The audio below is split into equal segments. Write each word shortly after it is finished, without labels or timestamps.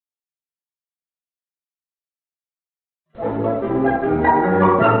The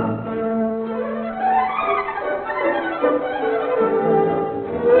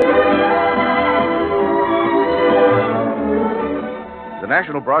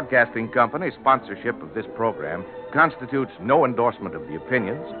National Broadcasting Company's sponsorship of this program constitutes no endorsement of the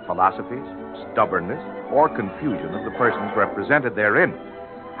opinions, philosophies, stubbornness, or confusion of the persons represented therein.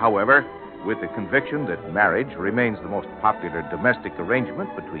 However, with the conviction that marriage remains the most popular domestic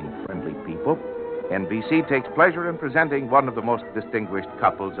arrangement between friendly people, NBC takes pleasure in presenting one of the most distinguished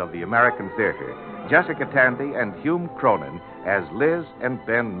couples of the American theater, Jessica Tandy and Hume Cronin, as Liz and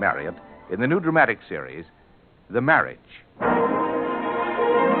Ben Marriott in the new dramatic series, The Marriage.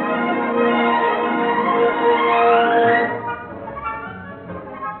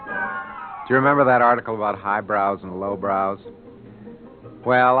 Do you remember that article about highbrows and lowbrows?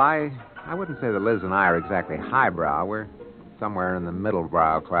 Well, I wouldn't say that Liz and I are exactly highbrow. We're somewhere in the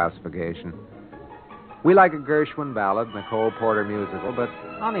middlebrow classification. We like a Gershwin ballad and a Cole Porter musical, but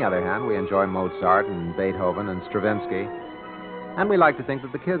on the other hand, we enjoy Mozart and Beethoven and Stravinsky. And we like to think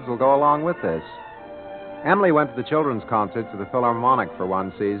that the kids will go along with this. Emily went to the children's concerts at the Philharmonic for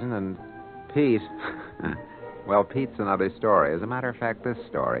one season, and Pete... well, Pete's another story. As a matter of fact, this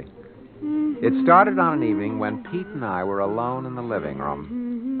story. It started on an evening when Pete and I were alone in the living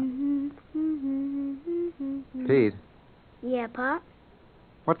room. Pete? Yeah, Pop?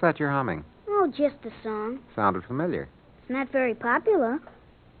 What's that you're humming? Oh, just a song. Sounded familiar. It's not very popular.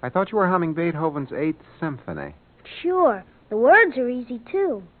 I thought you were humming Beethoven's Eighth Symphony. Sure. The words are easy,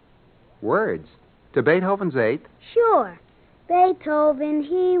 too. Words? To Beethoven's Eighth? Sure. Beethoven,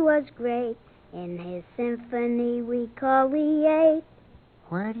 he was great. In his symphony we call the Eighth.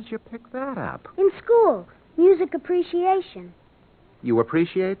 Where did you pick that up? In school. Music appreciation. You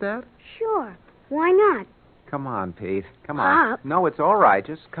appreciate that? Sure. Why not? Come on, Pete. Come on. Pop. No, it's all right.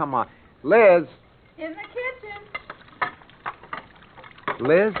 Just come on. Liz! In the kitchen.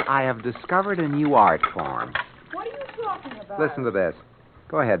 Liz, I have discovered a new art form. What are you talking about? Listen to this.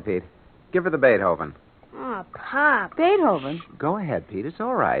 Go ahead, Pete. Give her the Beethoven. Oh, Pop. Beethoven? Go ahead, Pete. It's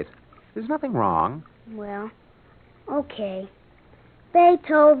all right. There's nothing wrong. Well, okay.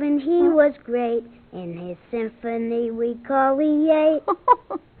 Beethoven, he was great. In his symphony we call the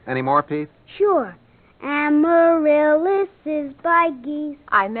Eighth. Any more, Pete? Sure. Amaryllis is by geese.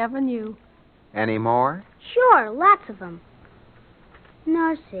 I never knew. Any more? Sure, lots of them.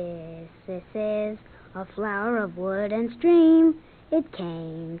 Narcissus is a flower of wood and stream. It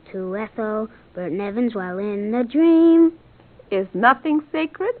came to Ethel Burton Evans while in a dream. Is nothing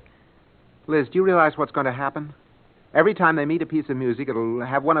sacred? Liz, do you realize what's going to happen? Every time they meet a piece of music, it'll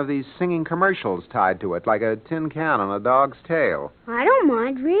have one of these singing commercials tied to it, like a tin can on a dog's tail. I don't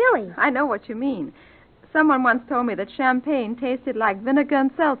mind, really. I know what you mean. Someone once told me that champagne tasted like vinegar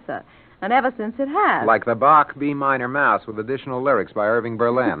and seltzer, and ever since it has. Like the Bach B minor Mass with additional lyrics by Irving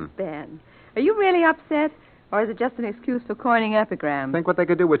Berlin. Ben, are you really upset, or is it just an excuse for coining epigrams? Think what they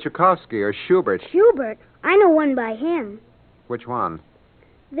could do with Tchaikovsky or Schubert. Schubert? I know one by him. Which one?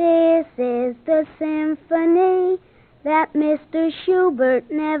 This is the symphony that Mr.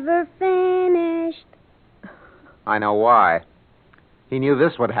 Schubert never finished. I know why. He knew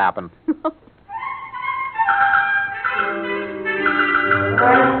this would happen.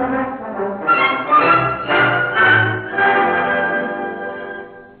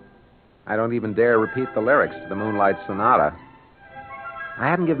 I don't even dare repeat the lyrics to the Moonlight Sonata. I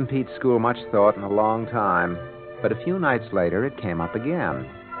hadn't given Pete's school much thought in a long time, but a few nights later it came up again.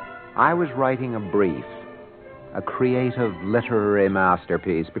 I was writing a brief, a creative literary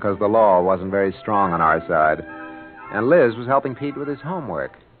masterpiece, because the law wasn't very strong on our side, and Liz was helping Pete with his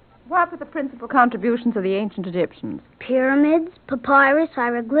homework. What were the principal contributions of the ancient Egyptians? Pyramids, papyrus,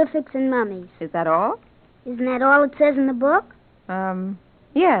 hieroglyphics, and mummies. Is that all? Isn't that all it says in the book?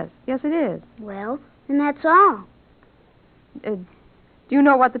 Yes. Yes, it is. Well, then that's all. Do you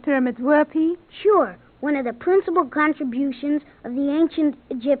know what the pyramids were, Pete? Sure. One of the principal contributions of the ancient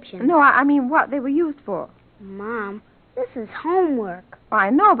Egyptians. No, I mean what they were used for. Mom, this is homework.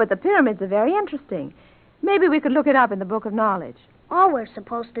 I know, but the pyramids are very interesting. Maybe we could look it up in the Book of Knowledge. All we're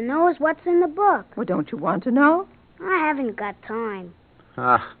supposed to know is what's in the book. Well, don't you want to know? I haven't got time.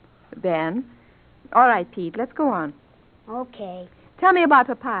 Ben. All right, Pete, let's go on. Okay. Tell me about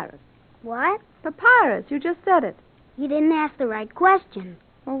papyrus. What? Papyrus, you just said it. You didn't ask the right question.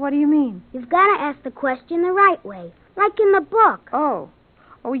 Well, what do you mean? You've got to ask the question the right way, like in the book. Oh,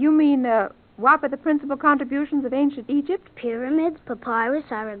 you mean, what were the principal contributions of ancient Egypt? Pyramids, papyrus,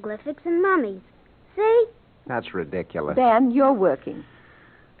 hieroglyphics, and mummies. See? That's ridiculous. Ben, you're working.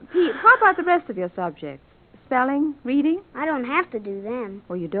 Pete, how about the rest of your subjects? Spelling, reading? I don't have to do them.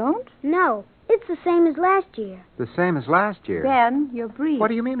 Oh, you don't? No, it's It's the same as last year. The same as last year? Ben, you're brief. What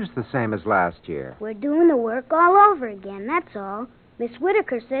do you mean it's the same as last year? We're doing the work all over again, that's all. Miss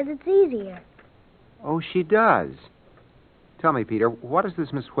Whitaker says it's easier. Oh, she does. Tell me, Peter, what is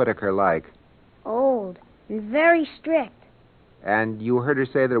this Miss Whitaker like? Old and very strict. And you heard her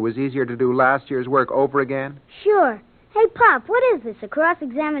say that it was easier to do last year's work over again? Sure. Hey, Pop, what is this, a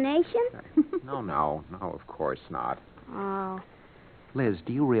cross-examination? No, of course not. Oh. Liz,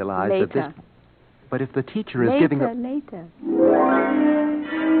 do you realize Later. that this... But if the teacher is Later, giving a... later.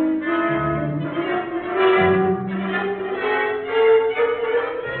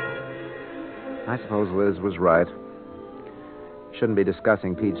 I suppose Liz was right. Shouldn't be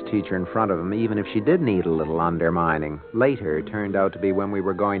discussing Pete's teacher in front of him, even if she did need a little undermining. Later turned out to be when we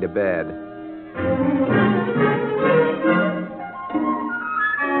were going to bed.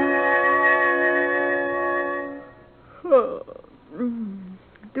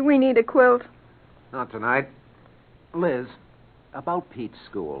 Do we need a quilt? Not tonight. Liz, about Pete's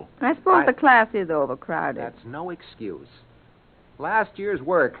school. I suppose the class is overcrowded. That's no excuse. Last year's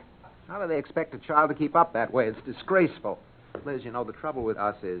work. How do they expect a child to keep up that way? It's disgraceful. Liz, you know, the trouble with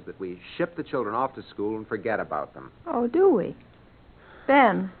us is that we ship the children off to school and forget about them. Oh, do we?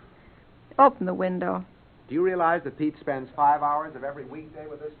 Ben, open the window. Do you realize that Pete spends 5 hours of every weekday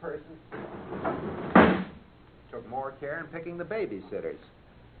with this person? Took more care in picking the babysitters.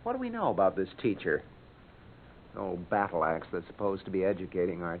 What do we know about this teacher? Old battle axe that's supposed to be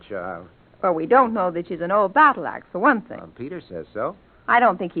educating our child. Well, we don't know that she's an old battle axe, for one thing. Peter says so. I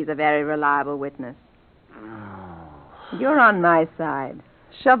don't think he's a very reliable witness. Oh. You're on my side.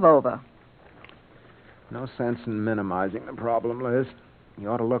 Shove over. No sense in minimizing the problem, Liz. You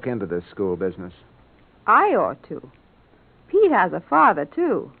ought to look into this school business. I ought to. Pete has a father,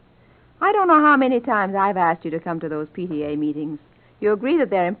 too. I don't know how many times I've asked you to come to those PTA meetings. You agree that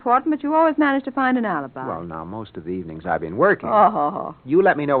they're important, but you always manage to find an alibi. Well, now, most of the evenings I've been working. Oh. You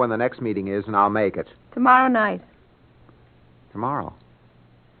let me know when the next meeting is, and I'll make it. Tomorrow night, Tomorrow.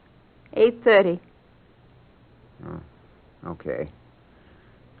 8:30. Oh, okay.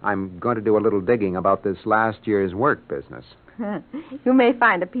 I'm going to do a little digging about this last year's work business. You may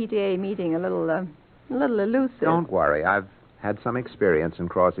find a PTA meeting a little elusive. Don't worry. I've had some experience in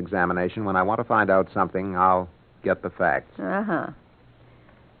cross-examination. When I want to find out something, I'll get the facts. Uh-huh.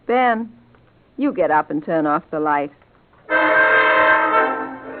 Ben, you get up and turn off the light.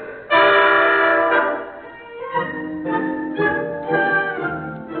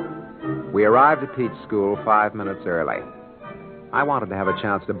 We arrived at Pete's school 5 minutes early. I wanted to have a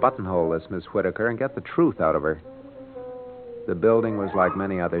chance to buttonhole this Miss Whitaker and get the truth out of her. The building was like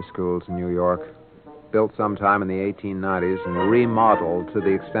many other schools in New York, built sometime in the 1890s and remodeled to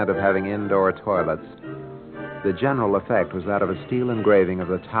the extent of having indoor toilets. The general effect was that of a steel engraving of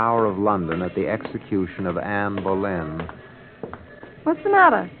the Tower of London at the execution of Anne Boleyn. What's the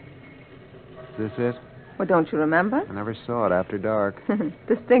matter? Is this it? Well, don't you remember? I never saw it after dark.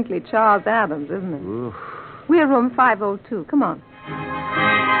 Distinctly Charles Adams, isn't it? Oof. We're room 502. Come on.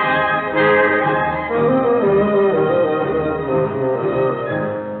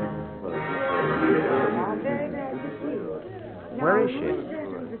 Where is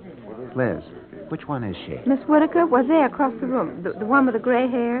she? Liz, which one is she? Miss Whitaker was there across the room. The one with the gray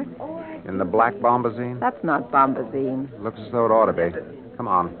hair. In the black bombazine? That's not bombazine. Looks as though it ought to be. Come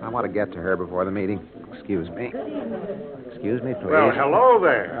on, I want to get to her before the meeting. Excuse me. Excuse me, please. Well, hello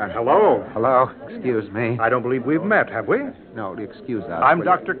there. Hello. Hello. Excuse me. I don't believe we've met, have we? No, excuse us. I'm will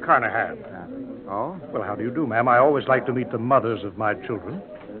you? Dr. Carnahan. Oh? Well, how do you do, ma'am? I always like to meet the mothers of my children.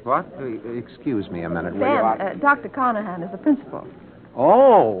 What? Excuse me a minute, will Ben, you? Dr. Carnahan is the principal.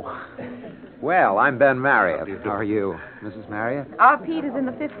 Oh. Well, I'm Ben Marriott. How are you, Mrs. Marriott? Our Pete is in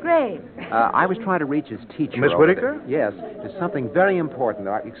the 5th grade. I was trying to reach his teacher. Miss over Whitaker? there. Yes. There's something very important.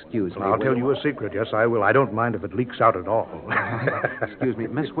 Excuse me. I'll will tell you a secret. Yes, I will. I don't mind if it leaks out at all. Excuse me.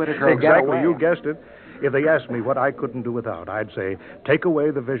 Miss Whitaker will get Exactly. away. You guessed it. If they asked me what I couldn't do without, I'd say, take away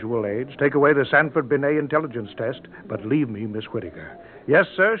the visual aids, take away the Sanford Binet intelligence test, but leave me Miss Whitaker. Yes,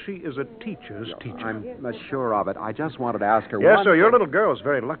 sir, she is a teacher's teacher. I'm sure of it. I just wanted to ask her Yes, one sir, your thing. little girl's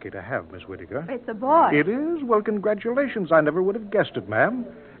very lucky to have Miss Whitaker. It's a boy. It is? Well, congratulations. I never would have guessed it, ma'am.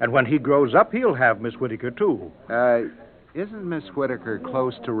 And when he grows up, he'll have Miss Whitaker, too. Isn't Miss Whitaker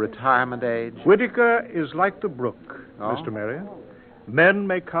close to retirement age? Whitaker is like the brook, Oh? Mr. Marriott. Men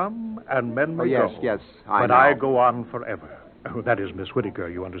may come and men may yes, go. yes, I but know. I go on forever. Oh, that is Miss Whitaker,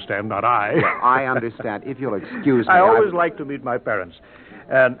 you understand, not I. I understand. If you'll excuse me. I always like to meet my parents.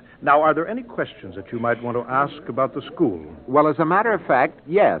 And now, are there any questions that you might want to ask about the school? Well, as a matter of fact,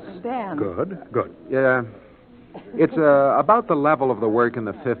 yes. Ben. Good, good. It's about the level of the work in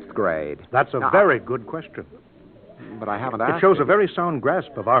the 5th grade. That's a very good question. But I haven't asked. It shows a very sound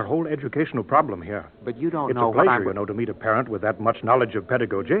grasp of our whole educational problem here. But you don't It's know a what pleasure, to meet a parent with that much knowledge of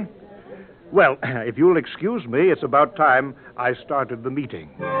pedagogy. Well, if you'll excuse me, it's about time I started the meeting.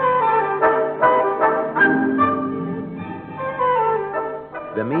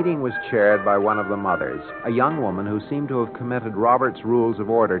 The meeting was chaired by one of the mothers, a young woman who seemed to have committed Robert's Rules of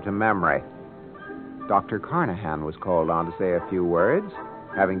Order to memory. Dr. Carnahan was called on to say a few words.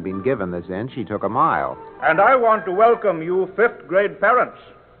 Having been given this inch, he took a mile. And I want to welcome you 5th grade parents,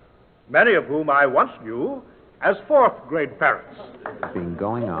 many of whom I once knew as 4th grade parents. It's been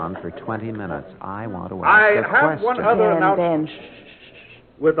going on for 20 minutes. I want to I ask a have question. one other announcement. Ben.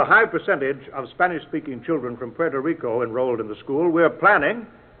 With the high percentage of Spanish-speaking children from Puerto Rico enrolled in the school, we're planning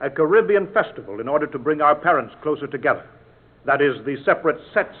a Caribbean festival in order to bring our parents closer together. That is, the separate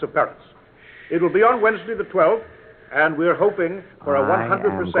sets of parents. It will be on Wednesday the 12th, and we're hoping for a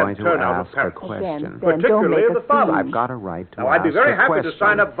 100% turnout of parents. A question. Ben, don't Particularly make the a fathers. I've got a right to Now, ask I'd be very a happy question. to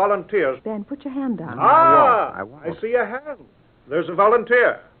sign up volunteers. Ben, put your hand down. I won't. see a hand. There's a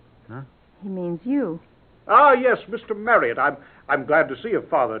volunteer. He means you. Ah, yes, Mr. Marriott. I'm glad to see a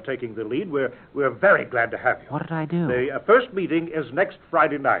father taking the lead. We're very glad to have you. What did I do? The first meeting is next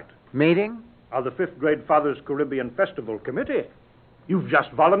Friday night Meeting? of the 5th grade Fathers Caribbean Festival Committee. You've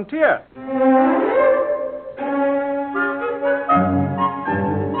just volunteered.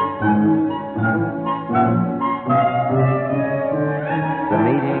 The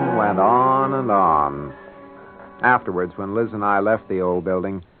meeting went on and on. Afterwards, when Liz and I left the old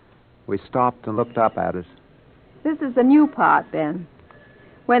building, we stopped and looked up at it. This is the new part, Ben.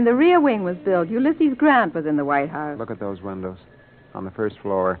 When the rear wing was built, Ulysses Grant was in the White House. Look at those windows on the first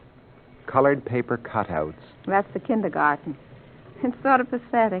floor. Colored paper cutouts. That's the kindergarten. It's sort of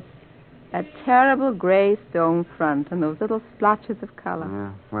pathetic. That terrible gray stone front and those little splotches of color.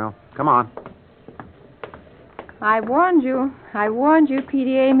 Yeah, well, come on. I warned you.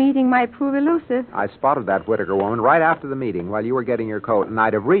 PTA meeting might prove elusive. I spotted that Whitaker woman right after the meeting while you were getting your coat, and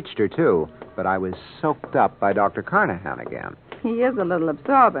I'd have reached her, too. But I was soaked up by Dr. Carnahan again. He is a little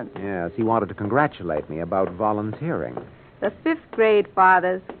absorbent. Yes, he wanted to congratulate me about volunteering. The 5th grade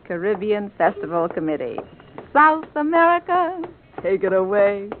Fathers Caribbean Festival Committee. South America, take it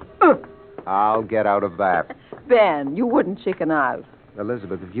away. I'll get out of that. Ben, you wouldn't chicken out.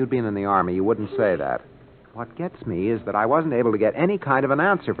 Elizabeth, if you'd been in the Army, you wouldn't say that. What gets me is that I wasn't able to get any kind of an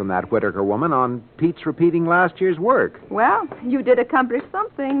answer from that Whitaker woman on Pete's repeating last year's work. Well, you did accomplish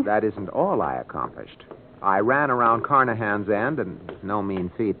something. That isn't all I accomplished. I ran around Carnahan's end, and no mean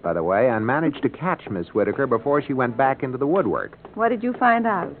feat, by the way, and managed to catch Miss Whitaker before she went back into the woodwork. What did you find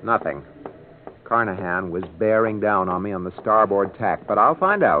out? Nothing. Carnahan was bearing down on me on the starboard tack, but I'll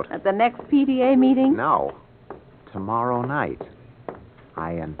find out. At the next PTA meeting? No. Tomorrow night.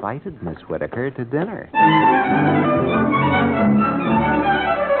 I invited Miss Whitaker to dinner.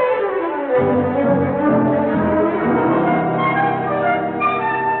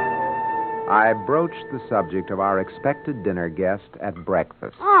 I broached the subject of our expected dinner guest at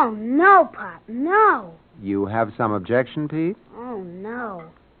breakfast. Oh, no, Pop, no. You have some objection, Pete? Oh, no.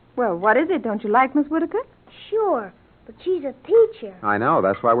 Well, what is it? Don't you like Miss Whitaker? Sure, but she's a teacher. I know.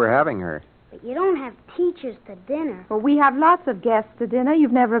 That's why we're having her. But you don't have teachers to dinner. Well, we have lots of guests to dinner.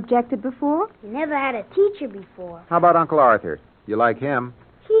 You've never objected before? You never had a teacher before. How about Uncle Arthur? You like him?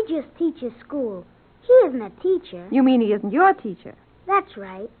 He just teaches school. He isn't a teacher. You mean he isn't your teacher? That's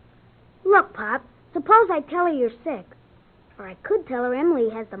right. Look, Pop, suppose I tell her you're sick. Or I could tell her Emily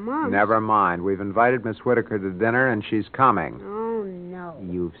has the mumps. Never mind. We've invited Miss Whitaker to dinner, and she's coming. Oh, no.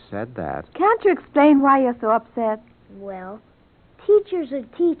 You've said that. Can't you explain why you're so upset? Well, teachers are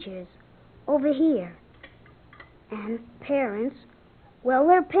teachers. Over here. And parents, well,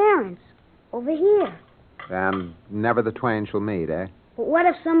 they're parents. Over here. And never the twain shall meet, eh? But what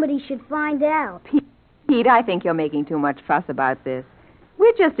if somebody should find out? Pete, I think you're making too much fuss about this.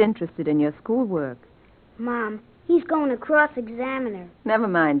 We're just interested in your schoolwork. Mom, he's going to cross-examine her. Never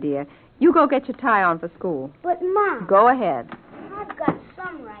mind, dear. You go get your tie on for school. But, Mom... Go ahead. I've got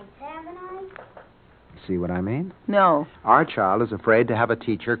some rights, haven't I? See what I mean? No. Our child is afraid to have a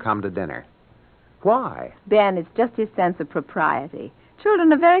teacher come to dinner. Why? Ben, it's just his sense of propriety.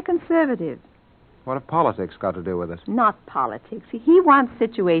 Children are very conservative. What have politics got to do with it? Not politics. He wants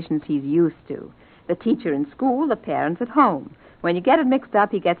situations he's used to. The teacher in school, the parents at home. When you get it mixed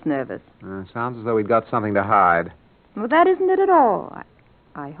up, he gets nervous. Sounds as though he'd got something to hide. Well, that isn't it at all.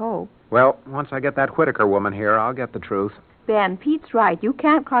 I hope. Well, once I get that Whitaker woman here, I'll get the truth. Ben, Pete's right. You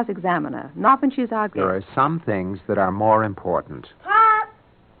can't cross-examine her. Not when she's our guest. There are some things that are more important. Pop,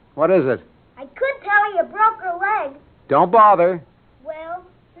 What is it? I I could tell her you broke her leg. Don't bother. Well,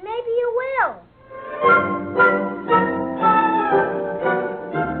 maybe you will.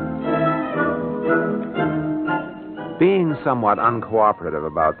 Being somewhat uncooperative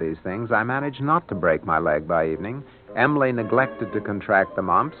about these things, I managed not to break my leg by evening. Emily neglected to contract the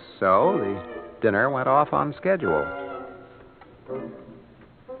mumps, so the dinner went off on schedule.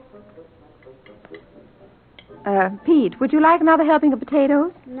 Pete, would you like another helping of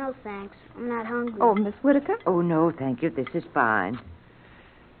potatoes? No, thanks. I'm not hungry. Oh, Miss Whitaker? Oh, no, thank you. This is fine.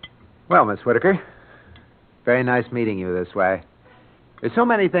 Well, Miss Whitaker, very nice meeting you this way. There's so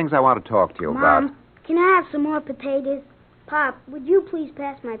many things I want to talk to you about. Mom, can I have some more potatoes? Pop, would you please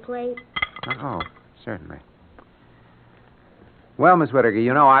pass my plate? Oh, certainly. Well, Miss Whitaker,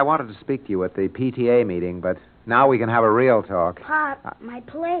 you know, I wanted to speak to you at the PTA meeting, but now we can have a real talk. Pop, my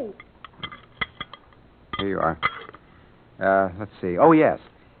plate. Here you are. Let's see. Oh, yes.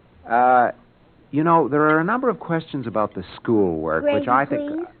 You know, there are a number of questions about the schoolwork, Gravy, which I think...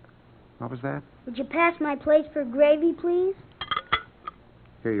 please? What was that? Would you pass my plate for gravy, please?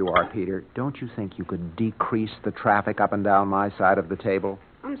 Here you are, Peter. Don't you think you could decrease the traffic up and down my side of the table?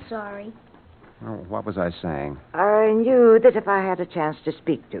 I'm sorry. Oh, what was I saying? I knew that if I had a chance to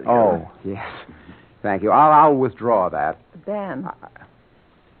speak to you. Oh, yes. Thank you. I'll withdraw that. Ben.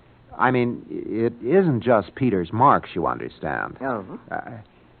 I mean, it isn't just Peter's marks, you understand. Oh?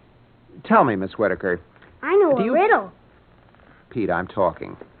 Tell me, Miss Whitaker. I know a riddle. Pete, I'm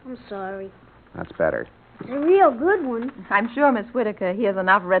talking. I'm sorry. That's better. It's a real good one. I'm sure Miss Whitaker hears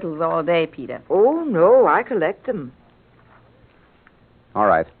enough riddles all day, Peter. Oh, no, I collect them. All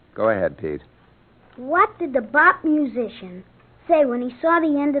right. Go ahead, Pete. What did the bop musician say when he saw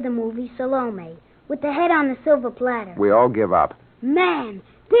the end of the movie Salome with the head on the silver platter? We all give up. Man,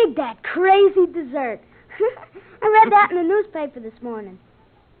 dig that crazy dessert. I read that in the newspaper this morning.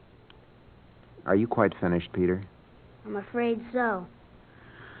 Are you quite finished, Peter? I'm afraid so.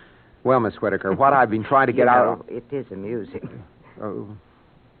 Well, Miss Whitaker, what I've been trying to get out... It is amusing.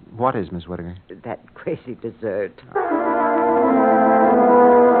 What is, Miss Whitaker? That crazy dessert.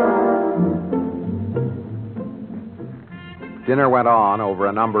 Dinner went on over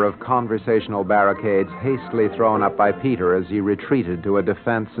a number of conversational barricades hastily thrown up by Peter as he retreated to a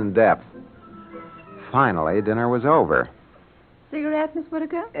defense in depth. Finally, dinner was over. Cigarette, Miss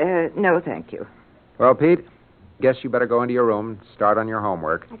Whitaker? No, thank you. Well, Pete, guess you better go into your room and start on your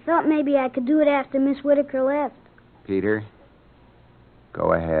homework. I thought maybe I could do it after Miss Whitaker left. Peter,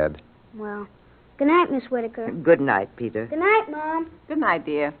 go ahead. Well, good night, Miss Whitaker. Good night, Peter. Good night, Mom. Good night,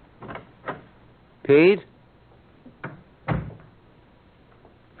 dear. Pete?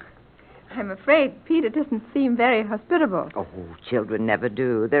 I'm afraid Peter doesn't seem very hospitable. Oh, children never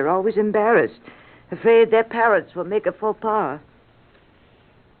do. They're always embarrassed, afraid their parents will make a faux pas.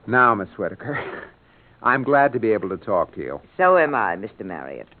 Now, Miss Whitaker, I'm glad to be able to talk to you. So am I, Mr.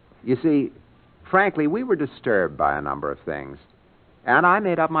 Marriott. You see, frankly, we were disturbed by a number of things, and I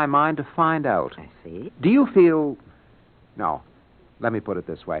made up my mind to find out. I see. Do you feel... No, let me put it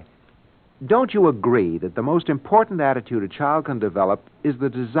this way. Don't you agree that the most important attitude a child can develop is the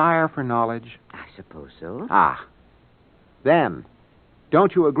desire for knowledge? I suppose so. Ah. Then,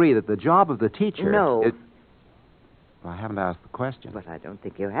 don't you agree that the job of the teacher... No. Well, I haven't asked the question. But I don't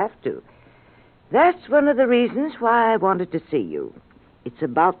think you have to. That's one of the reasons why I wanted to see you. It's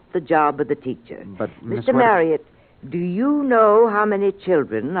about the job of the teacher. But, Miss Mr. Marriott, do you know how many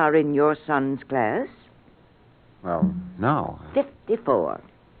children are in your son's class? Well, no. 54.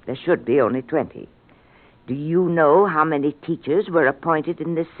 There should be only 20. Do you know how many teachers were appointed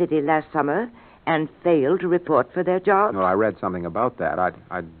in this city last summer and failed to report for their jobs? Well, I read something about that.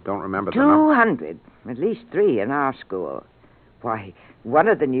 I don't remember the number. 200. At least 3 in our school. Why, one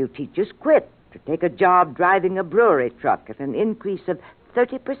of the new teachers quit to take a job driving a brewery truck at an increase of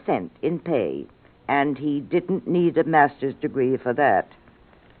 30% in pay. And he didn't need a master's degree for that.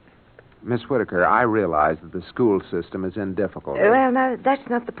 Miss Whitaker, I realize that the school system is in difficulty. Well, now, that's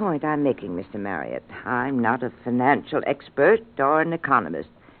not the point I'm making, Mr. Marriott. I'm not a financial expert or an economist.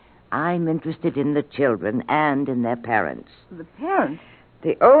 I'm interested in the children and in their parents. The parents?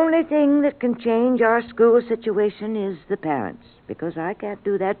 The only thing that can change our school situation is the parents, because I can't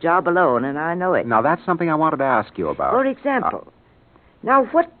do that job alone, and I know it. Now, that's something I wanted to ask you about. For example, now,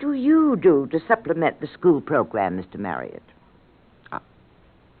 what do you do to supplement the school program, Mr. Marriott?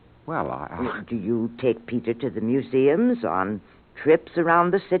 Well, Do you take Peter to the museums, on trips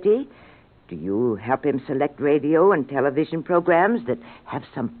around the city? Do you help him select radio and television programs that have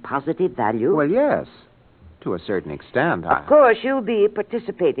some positive value? Well, yes, to a certain extent. Of course, you'll be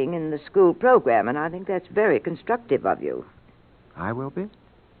participating in the school program, and I think that's very constructive of you. I will be?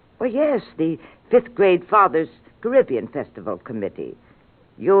 Well, yes, the fifth grade Fathers Caribbean Festival Committee.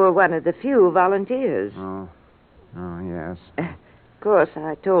 You're one of the few volunteers. Oh, yes. Of course,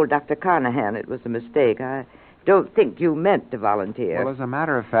 I told Dr. Carnahan it was a mistake. I don't think you meant to volunteer. Well, as a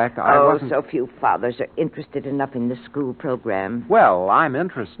matter of fact, I wasn't... so few fathers are interested enough in the school program. Well, I'm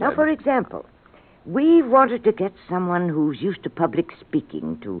interested. Now, for example, we wanted to get someone who's used to public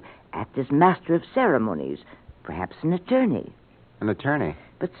speaking to act as master of ceremonies, perhaps an attorney. An attorney?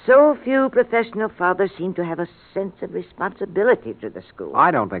 But so few professional fathers seem to have a sense of responsibility to the school. I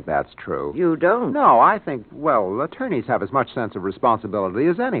don't think that's true. You don't? No, I think, well, attorneys have as much sense of responsibility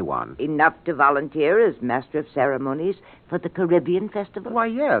as anyone. Enough to volunteer as master of ceremonies for the Caribbean Festival? Why,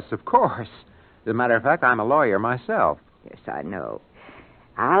 yes, of course. As a matter of fact, I'm a lawyer myself. Yes, I know.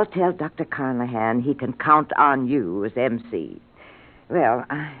 I'll tell Dr. Carnahan he can count on you as MC. Well,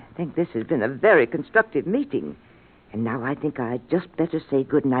 I think this has been a very constructive meeting. And now I think I'd just better say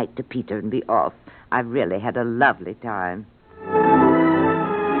good night to Peter and be off. I've really had a lovely time.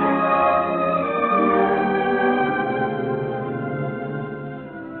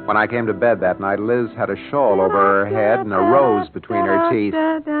 When I came to bed that night, Liz had a shawl over her head and a rose between her teeth.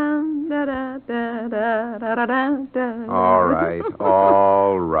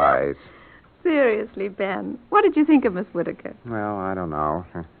 All right. Seriously, Ben, what did you think of Miss Whitaker? Well, I don't know.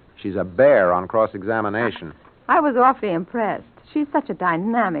 She's a bear on cross-examination. I was awfully impressed. She's such a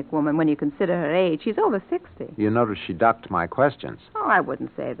dynamic woman when you consider her age. She's over 60. You notice she ducked my questions. Oh, I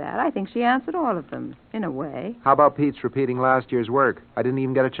wouldn't say that. I think she answered all of them, in a way. How about Pete's repeating last year's work? I didn't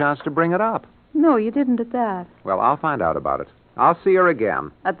even get a chance to bring it up. No, you didn't at that. Well, I'll find out about it. I'll see her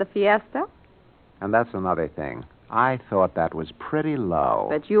again. At the fiesta? And that's another thing. I thought that was pretty low.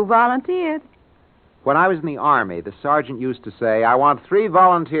 But you volunteered. When I was in the Army, the sergeant used to say, I want 3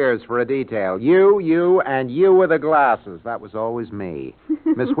 volunteers for a detail. You, and you with the glasses. That was always me.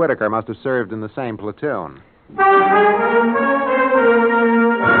 Miss Whitaker must have served in the same platoon.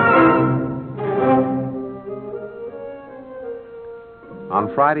 On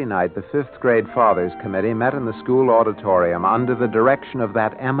Friday night, the 5th grade Fathers Committee met in the school auditorium under the direction of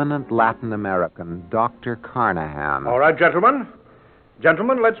that eminent Latin American, Dr. Carnahan. All right, gentlemen.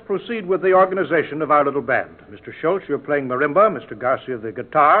 Gentlemen, let's proceed with the organization of our little band. Mr. Schultz, you're playing marimba. Mr. Garcia, the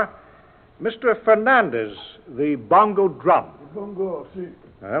guitar. Mr. Fernandez, the bongo drum. Bongo, si.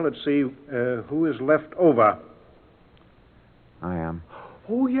 Well, let's see who is left over. I am.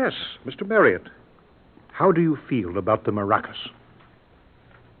 Oh, yes, Mr. Marriott. How do you feel about the maracas?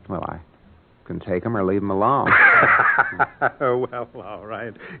 Well, I can take them or leave them alone. Well, all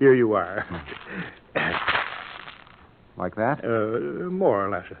right. Here you are. Like that? More or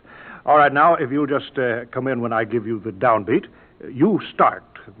less. All right, now, if you'll just come in when I give you the downbeat. You start,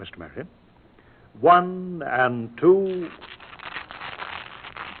 Mr. Marriott. 1 and 2.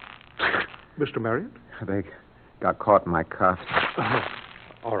 Mr. Marriott? They got caught in my cuffs.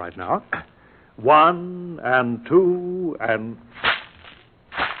 All right, now. 1 and 2 and...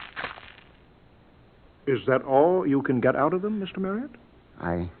 Is that all you can get out of them, Mr. Marriott?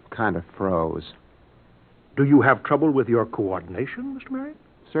 I kind of froze. Do you have trouble with your coordination, Mr. Marriott?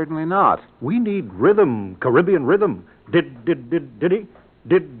 Certainly not. We need rhythm, Caribbean rhythm. Diddy.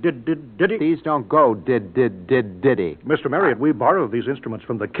 Diddy. These don't go diddy. Mr. Marriott, we borrow these instruments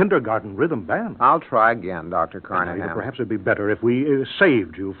from the kindergarten rhythm band. I'll try again, Dr. Carnahan. Perhaps it'd be better if we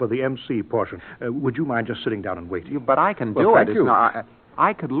saved you for the MC portion. Would you mind just sitting down and waiting? But I can Well, do thank it. you.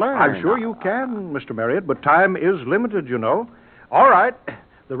 I could learn. I'm sure you can, Mr. Marriott, but time is limited, you know. All right.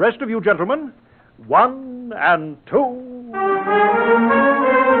 The rest of you gentlemen, 1 and 2.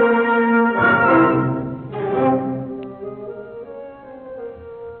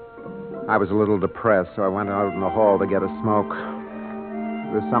 I was a little depressed, so I went out in the hall to get a smoke.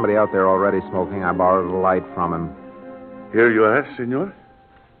 There's somebody out there already smoking. I borrowed a light from him. Here you are, senor.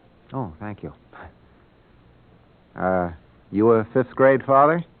 Oh, thank you. You a 5th grade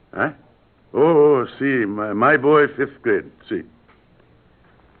father? Huh? Oh, si. My boy, 5th grade, si.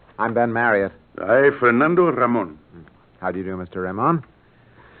 I'm Ben Marriott. I, Fernando Ramon. How do you do, Mr. Ramon?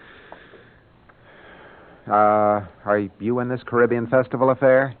 Are you in this Caribbean Festival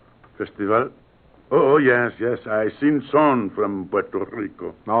affair? Festival? Oh, yes. I seen son from Puerto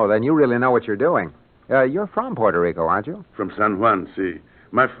Rico. Oh, then you really know what you're doing. You're from Puerto Rico, aren't you? From San Juan, si.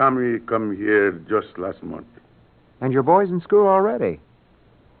 My family come here just last month. And your boy's in school already?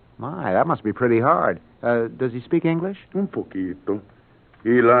 My, that must be pretty hard. Does he speak English? Un poquito. He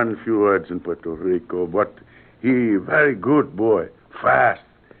learned a few words in Puerto Rico, but he very good boy, fast.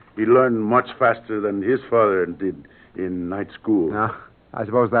 He learned much faster than his father did in night school. No, I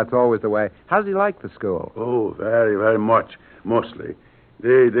suppose that's always the way. How does he like the school? Oh, very, very much, mostly.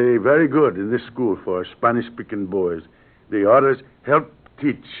 They very good in this school for Spanish-speaking boys. The others help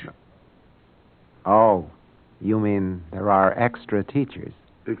teach. Oh, you mean there are extra teachers?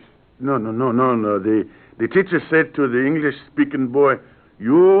 No. The teacher said to the English-speaking boy,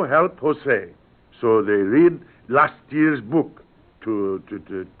 "You help Jose." So they read last year's book to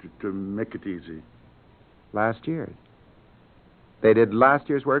make it easy. Last year's? They did last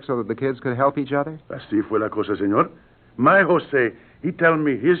year's work so that the kids could help each other? Así fue la cosa, señor. My Jose, he tell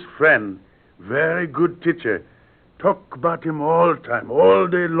me his friend, very good teacher, talk about him all time, all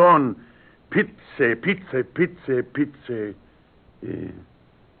day long. Pizza.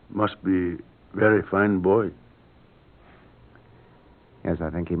 Must be very fine boy. Yes, I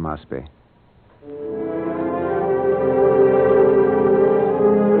think he must be.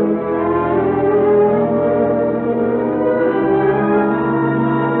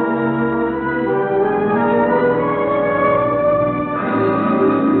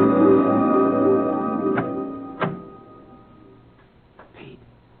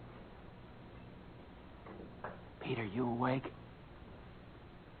 Pete, are you awake?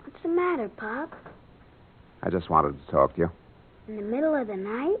 What's the matter, Pop? I just wanted to talk to you. In the middle of the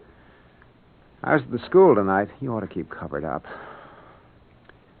night? I was at the school tonight. You ought to keep covered up.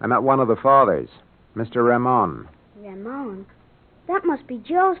 I met one of the fathers, Mr. Ramon. Ramon? That must be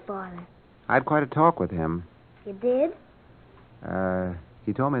Joe's father. I had quite a talk with him. You did?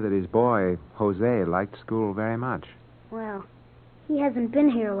 He told me that his boy, Jose, liked school very much. Well, he hasn't been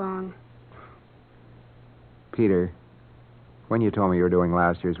here long. Peter, when you told me you were doing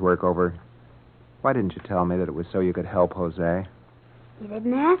last year's work over, why didn't you tell me that it was so you could help Jose? You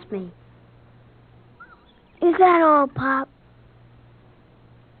didn't ask me. Is that all, Pop?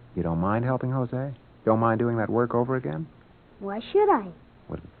 You don't mind helping Jose? Don't mind doing that work over again? Why should I?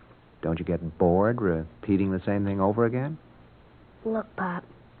 Don't you get bored repeating the same thing over again? Look, Pop.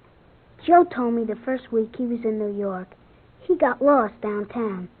 Joe told me the first week he was in New York, he got lost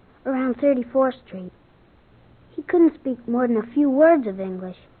downtown, around 34th Street. He couldn't speak more than a few words of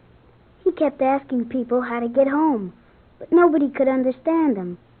English. He kept asking people how to get home, but nobody could understand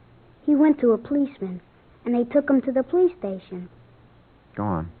him. He went to a policeman, and they took him to the police station. Go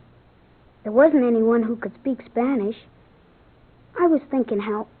on. There wasn't anyone who could speak Spanish. I was thinking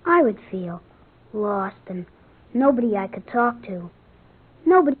how I would feel, lost, and nobody I could talk to.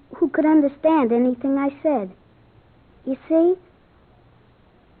 Nobody who could understand anything I said. You see?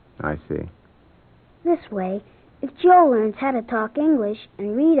 I see. This way, if Joe learns how to talk English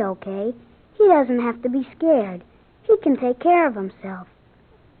and read okay, he doesn't have to be scared. He can take care of himself.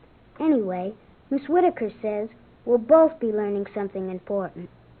 Anyway, Miss Whitaker says we'll both be learning something important.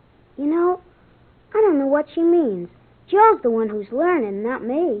 You know, I don't know what she means. Joe's the one who's learning, not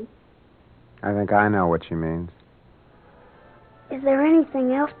me. I think I know what she means. Is there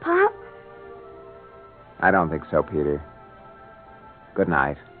anything else, Pop? I don't think so, Peter. Good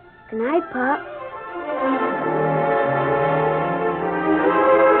night. Good night, Pop.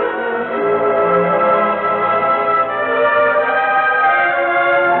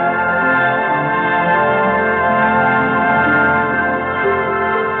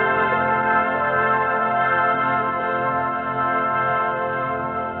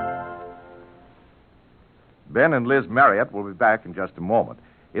 Ben and Liz Marriott will be back in just a moment.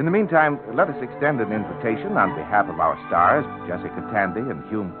 In the meantime, let us extend an invitation on behalf of our stars, Jessica Tandy and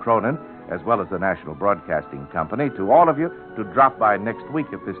Hume Cronin, as well as the National Broadcasting Company, to all of you to drop by next week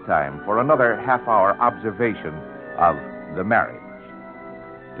at this time for another half-hour observation of The Marriage.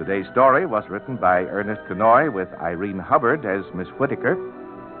 Today's story was written by Ernest Kenoy with Irene Hubbard as Miss Whitaker,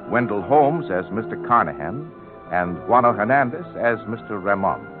 Wendell Holmes as Mr. Carnahan, and Juano Hernandez as Mr.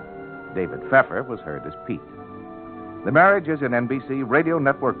 Ramon. David Pfeffer was heard as Pete. The Marriage is an NBC Radio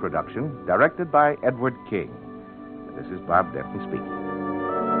Network production, directed by Edward King. This is Bob Denton speaking.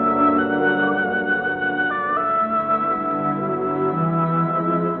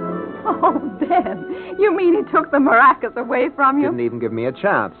 Oh, Ben, you mean he took the maracas away from you? Didn't even give me a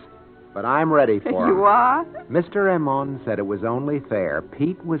chance. But I'm ready for him. You are? Mr. Ramon said it was only fair.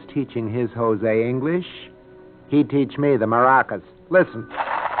 Pete was teaching his Jose English. He'd teach me the maracas. Listen.